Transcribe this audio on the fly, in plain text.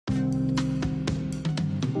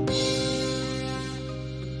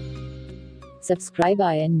Subscribe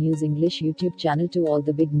IN News English YouTube channel to all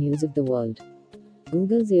the big news of the world.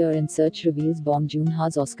 Google's Year in Search reveals Bong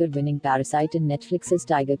Joon-Ho's Oscar-winning Parasite and Netflix's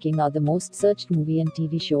Tiger King are the most searched movie and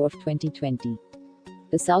TV show of 2020.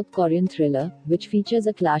 The South Korean thriller, which features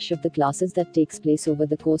a clash of the classes that takes place over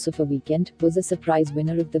the course of a weekend, was a surprise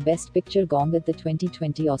winner of the Best Picture Gong at the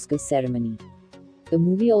 2020 Oscars ceremony. The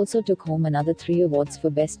movie also took home another 3 awards for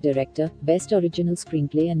Best Director, Best Original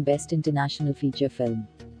Screenplay and Best International Feature Film.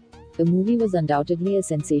 The movie was undoubtedly a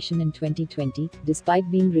sensation in 2020, despite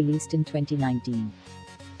being released in 2019.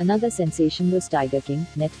 Another sensation was Tiger King,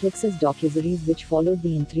 Netflix's docuseries which followed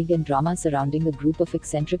the intrigue and drama surrounding a group of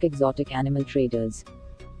eccentric exotic animal traders.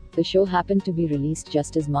 The show happened to be released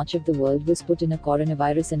just as much of the world was put in a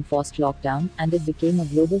coronavirus enforced lockdown, and it became a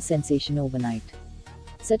global sensation overnight.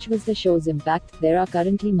 Such was the show's impact, there are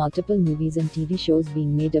currently multiple movies and TV shows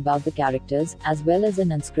being made about the characters, as well as an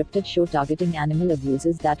unscripted show targeting animal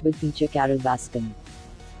abuses that will feature Carole Baskin.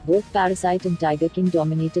 Both Parasite and Tiger King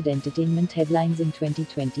dominated entertainment headlines in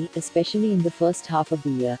 2020, especially in the first half of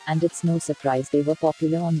the year, and it's no surprise they were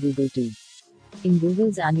popular on Google too. In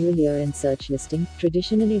Google's annual Year in Search listing,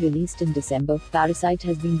 traditionally released in December, Parasite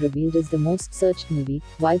has been revealed as the most searched movie,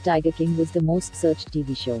 while Tiger King was the most searched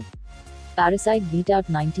TV show. Parasite beat out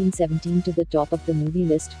 1917 to the top of the movie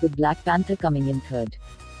list, with Black Panther coming in third.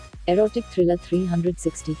 Erotic thriller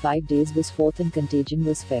 365 Days was fourth and Contagion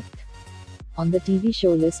was fifth. On the TV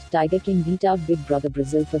show list, Tiger King beat out Big Brother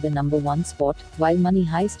Brazil for the number 1 spot, while Money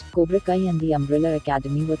Heist, Cobra Kai and The Umbrella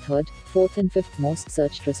Academy were third, fourth and fifth most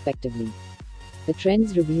searched respectively. The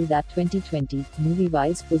trends reveal that 2020,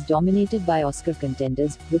 movie-wise, was dominated by Oscar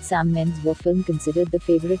contenders, with Sam Mendes' War film considered the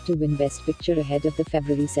favorite to win Best Picture ahead of the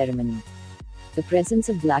February ceremony. The presence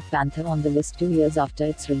of Black Panther on the list 2 years after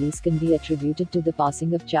its release can be attributed to the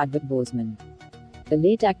passing of Chadwick Boseman. The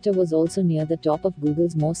late actor was also near the top of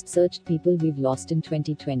Google's most searched people we've lost in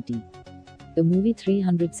 2020. The movie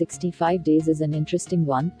 365 Days is an interesting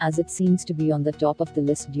one, as it seems to be on the top of the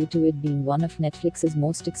list due to it being one of Netflix's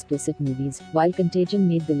most explicit movies, while Contagion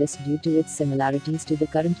made the list due to its similarities to the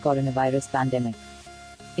current coronavirus pandemic.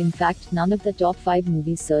 In fact, none of the top 5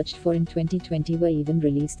 movies searched for in 2020 were even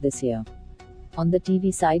released this year. On the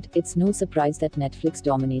TV side, it's no surprise that Netflix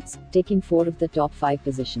dominates, taking 4 of the top 5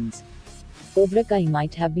 positions. Cobra Kai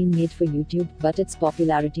might have been made for YouTube, but its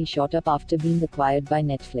popularity shot up after being acquired by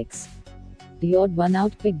Netflix. The odd one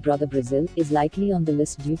out, Big Brother Brazil, is likely on the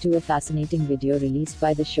list due to a fascinating video released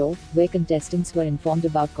by the show, where contestants were informed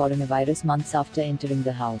about coronavirus months after entering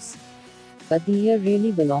the house. But the year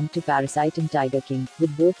really belonged to Parasite and Tiger King,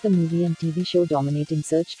 with both the movie and TV show dominating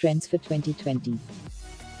search trends for 2020.